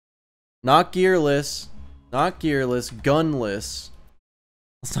Not gearless. Not gearless. Gunless.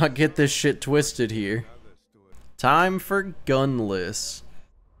 Let's not get this shit twisted here. Time for gunless.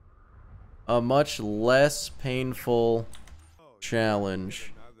 A much less painful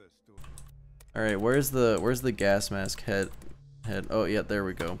challenge. Alright, where's the gas mask head? Oh yeah, there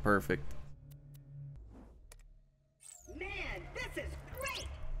we go. Perfect. Man, this is great.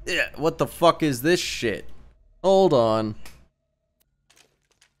 Yeah, what the fuck is this shit? Hold on.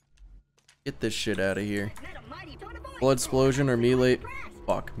 Get this shit out of here. Blood explosion or melee?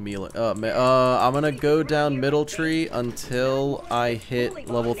 Fuck, melee. I'm gonna go down middle tree until I hit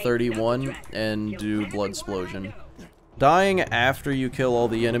level 31 and do blood explosion. Dying after you kill all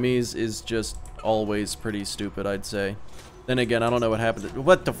the enemies is just always pretty stupid, I'd say. Then again, I don't know what happened.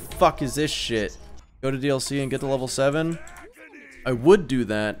 What the fuck is this shit? Go to DLC and get to level 7? I would do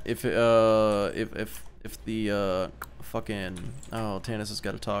that if the fucking, oh, Tannis has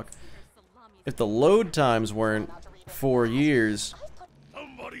got to talk. If the load times weren't 4 years.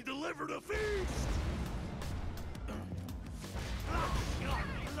 Somebody delivered a feast.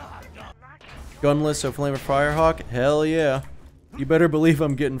 Gunless, so Flame of Firehawk? Hell yeah. You better believe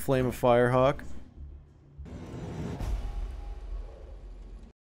I'm getting Flame of Firehawk.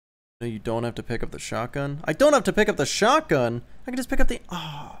 No, you don't have to pick up the shotgun? I don't have to pick up the shotgun! I can just pick up the...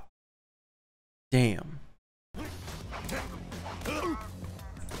 Oh. Damn.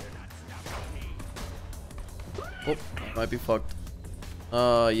 Oh, might be fucked.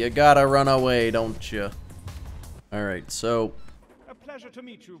 You gotta run away, don't you? Alright, so... Pleasure to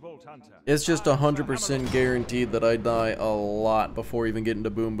meet you, Volt Hunter. It's just 100% guaranteed that I die a lot before even getting to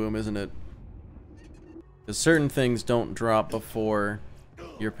Boom Boom, isn't it? Because certain things don't drop before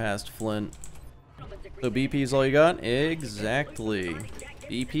you're past Flint. So BP is all you got? Exactly.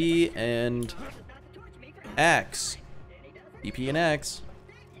 BP and Axe. BP and Axe.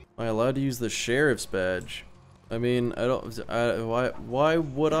 Am I allowed to use the Sheriff's Badge? I mean, I don't... why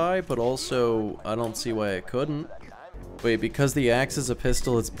would I? But also, I don't see why I couldn't. Wait, because the axe is a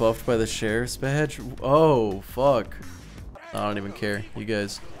pistol, it's buffed by the Sheriff's Badge? Oh, fuck. I don't even care. You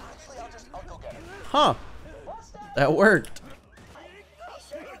guys. Huh. That worked.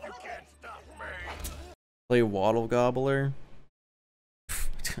 Play Waddle Gobbler.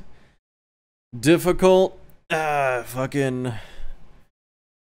 Difficult. Fucking...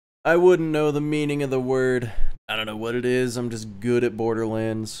 I wouldn't know the meaning of the word. I don't know what it is. I'm just good at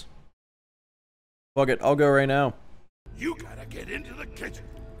Borderlands. Fuck it. I'll go right now. You gotta get into the kitchen,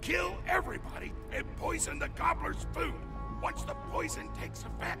 kill everybody, and poison the gobbler's food. Once the poison takes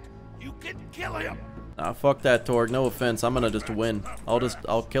effect, you can kill him. Ah, fuck that, Torg. No offense. I'm gonna just win.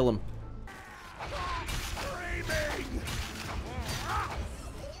 I'll kill him.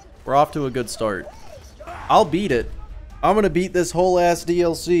 We're off to a good start. I'll beat it. I'm gonna beat this whole ass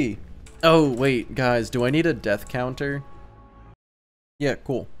DLC. Oh, wait, guys. Do I need a death counter? Yeah,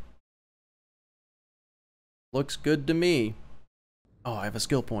 cool. Looks good to me. Oh, I have a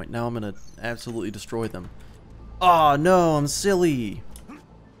skill point. Now I'm gonna absolutely destroy them. Oh, no, I'm silly.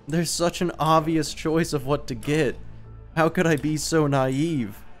 There's such an obvious choice of what to get. How could I be so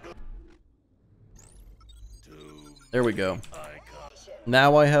naive? There we go.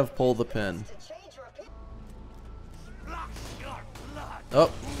 Now I have pull the pin.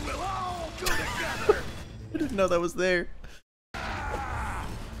 Oh. I didn't know that was there.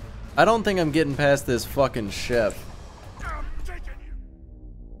 I don't think I'm getting past this fucking chef.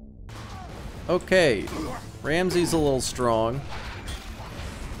 Okay. Ramsey's a little strong.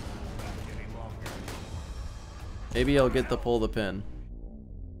 Maybe I'll get the pull the pin.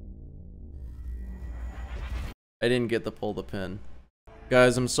 I didn't get the pull the pin.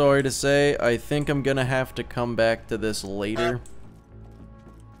 Guys, I'm sorry to say, I think I'm gonna have to come back to this later.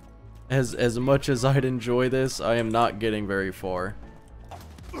 As much as I'd enjoy this, I am not getting very far.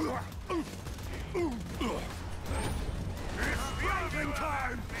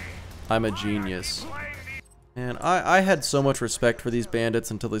 I'm a genius. Man, I had so much respect for these bandits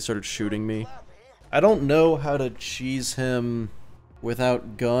until they started shooting me. I don't know how to cheese him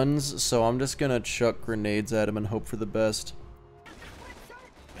without guns, so I'm just gonna chuck grenades at him and hope for the best.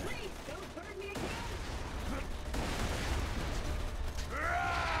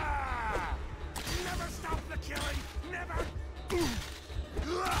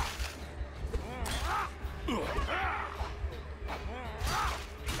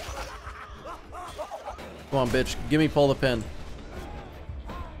 Come on, bitch. Give me pull the pin.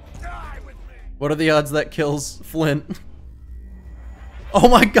 What are the odds that kills Flint? Oh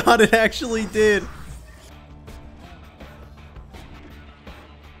my god, it actually did!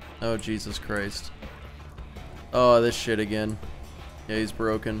 Oh, Jesus Christ. Oh, this shit again. Yeah, he's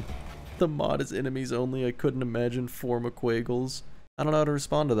broken. The mod is enemies only. I couldn't imagine 4 McQuaggles. I don't know how to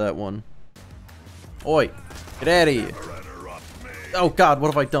respond to that one. Oi! Get out of here! Oh god,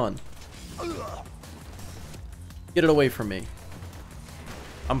 what have I done? Get it away from me.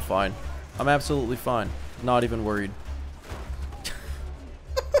 I'm fine. I'm absolutely fine. Not even worried.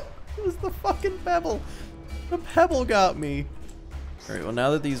 It was the fucking pebble. The pebble got me. Alright, well now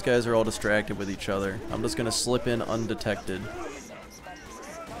that these guys are all distracted with each other, I'm just gonna slip in undetected.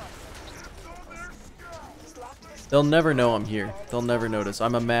 They'll never know I'm here. They'll never notice.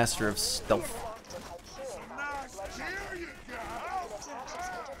 I'm a master of stealth.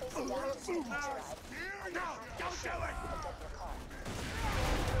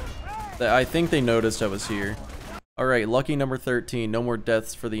 I think they noticed I was here. Alright, lucky number 13. No more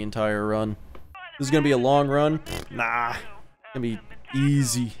deaths for the entire run. This is gonna be a long run? Nah. It's gonna be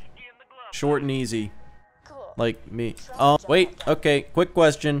easy. Short and easy. Like me. Wait. Okay, quick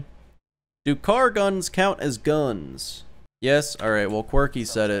question. Do car guns count as guns? Yes? Alright, well Quirky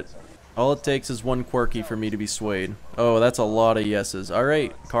said it. All it takes is one Quirky for me to be swayed. Oh, that's a lot of yeses.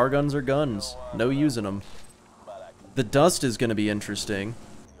 Alright, car guns are guns. No using them. The dust is gonna be interesting.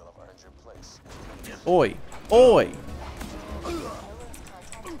 Oi! Oi!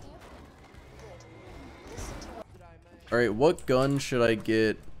 Alright, what gun should I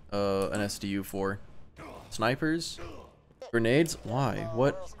get an SDU for? Snipers? Grenades? Why?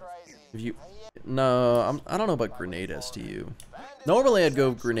 What? If you... No, I don't know about grenade SDU. Normally I'd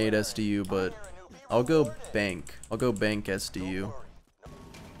go grenade SDU, but I'll go bank. I'll go bank SDU.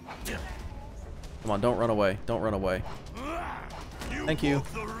 Come on, don't run away. Don't run away. Thank you.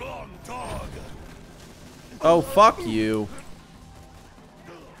 Oh, fuck you.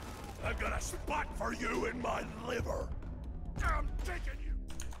 I've got a spot for you in my liver. I'm taking you.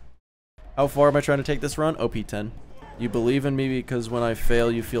 How far am I trying to take this run? OP 10. You believe in me because when I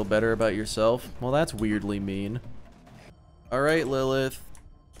fail you feel better about yourself? Well, that's weirdly mean. Alright, Lilith.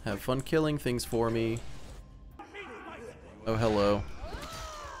 Have fun killing things for me. Oh, hello.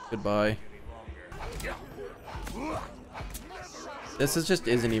 Goodbye. This just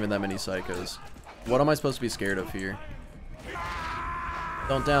isn't even that many psychos. What am I supposed to be scared of here?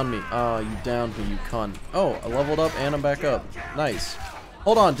 Don't down me. Ah, you downed me, you cunt. Oh, I leveled up and I'm back up. Nice.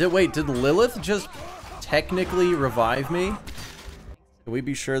 Hold on, did Lilith just technically revive me? Can we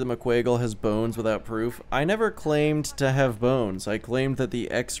be sure that McQuaggle has bones without proof? I never claimed to have bones. I claimed that the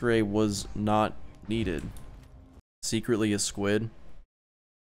X-ray was not needed. Secretly a squid?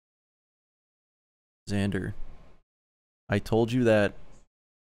 Xander. I told you that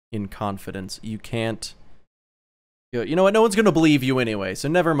in confidence. You can't... You know what? No one's gonna believe you anyway, so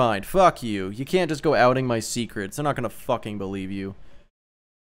never mind. Fuck you. You can't just go outing my secrets. They're not gonna fucking believe you.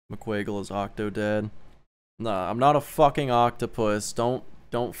 McQuaggle is Octodad. Nah, I'm not a fucking octopus. Don't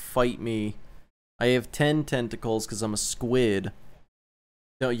fight me. I have 10 tentacles because I'm a squid.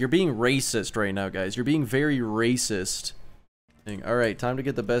 No, you're being racist right now, guys. You're being very racist. Alright, time to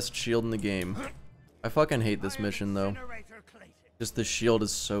get the best shield in the game. I fucking hate this mission, though. Just the shield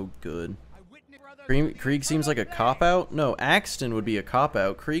is so good. Krieg seems like a cop-out? No, Axton would be a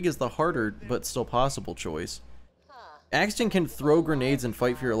cop-out. Krieg is the harder, but still possible choice. Axton can throw grenades and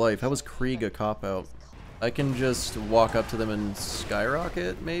fight for your life. How is Krieg a cop-out? I can just walk up to them and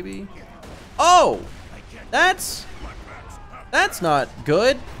skyrocket, maybe? Oh! That's not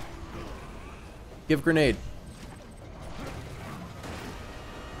good. Give grenade.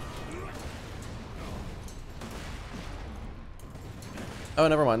 Oh,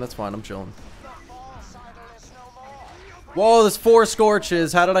 never mind. That's fine. I'm chilling. Whoa, there's 4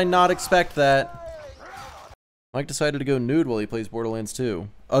 scorches. How did I not expect that? Mike decided to go nude while he plays Borderlands 2.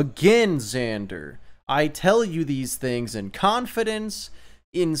 Again, Xander. I tell you these things in confidence,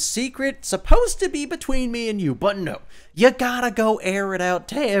 in secret, supposed to be between me and you, but no. You gotta go air it out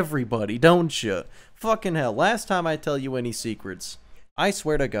to everybody, don't you? Fucking hell, last time I tell you any secrets. I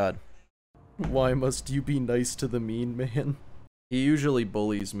swear to God. Why must you be nice to the mean man? He usually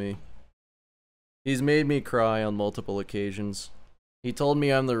bullies me. He's made me cry on multiple occasions. He told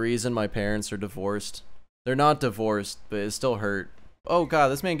me I'm the reason my parents are divorced. They're not divorced, but it still hurt. Oh god,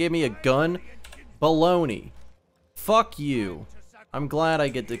 this man gave me a gun? Baloney. Fuck you. I'm glad I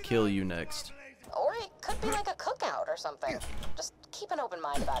get to kill you next. Or it could be like a cookout or something. Just keep an open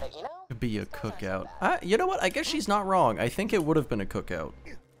mind about it, you know? Could be a cookout. You know what? I guess she's not wrong. I think it would have been a cookout.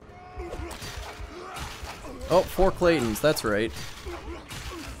 Oh, 4 Claytons. That's right.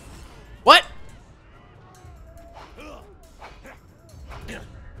 What?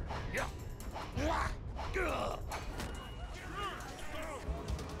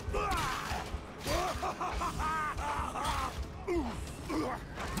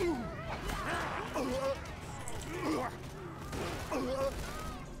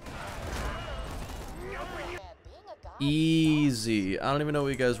 Easy. I don't even know what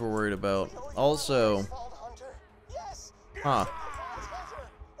you guys were worried about. Also, huh.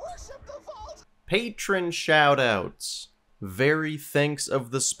 Patron shoutouts. Very thanks of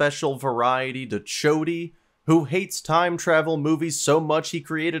the special variety to Chody, who hates time travel movies so much he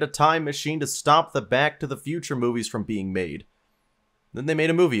created a time machine to stop the Back to the Future movies from being made. Then they made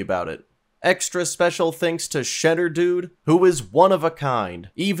a movie about it. Extra special thanks to Shedder Dude, who is one of a kind.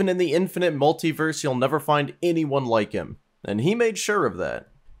 Even in the infinite multiverse, you'll never find anyone like him. And he made sure of that.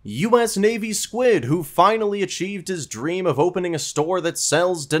 US Navy Squid, who finally achieved his dream of opening a store that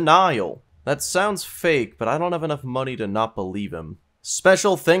sells denial. That sounds fake, but I don't have enough money to not believe him.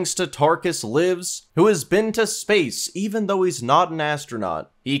 Special thanks to Tarkus Lives, who has been to space even though he's not an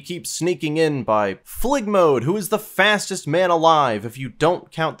astronaut. He keeps sneaking in by Fligmode, who is the fastest man alive if you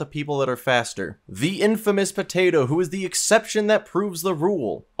don't count the people that are faster. The infamous Potato, who is the exception that proves the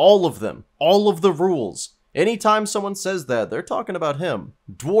rule. All of them. All of the rules. Anytime someone says that, they're talking about him.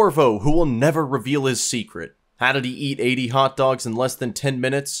 Dwarvo, who will never reveal his secret. How did he eat 80 hot dogs in less than 10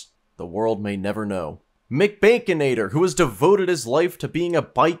 minutes? The world may never know. McBaconator, who has devoted his life to being a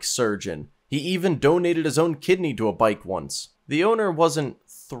bike surgeon. He even donated his own kidney to a bike once. The owner wasn't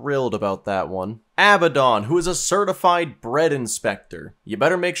thrilled about that one. Abaddon, who is a certified bread inspector. You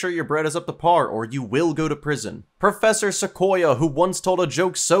better make sure your bread is up to par or you will go to prison. Professor Sequoia, who once told a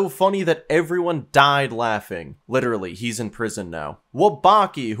joke so funny that everyone died laughing. Literally, he's in prison now.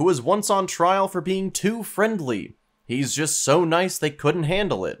 Wabaki, who was once on trial for being too friendly. He's just so nice they couldn't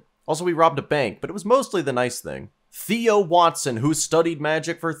handle it. Also, we robbed a bank, but it was mostly the nice thing. Theo Watson, who studied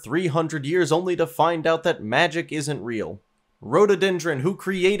magic for 300 years only to find out that magic isn't real. Rhododendron, who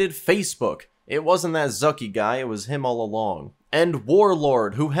created Facebook. It wasn't that Zucky guy, it was him all along. And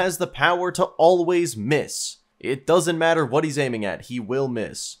Warlord, who has the power to always miss. It doesn't matter what he's aiming at, he will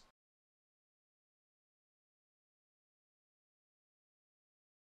miss.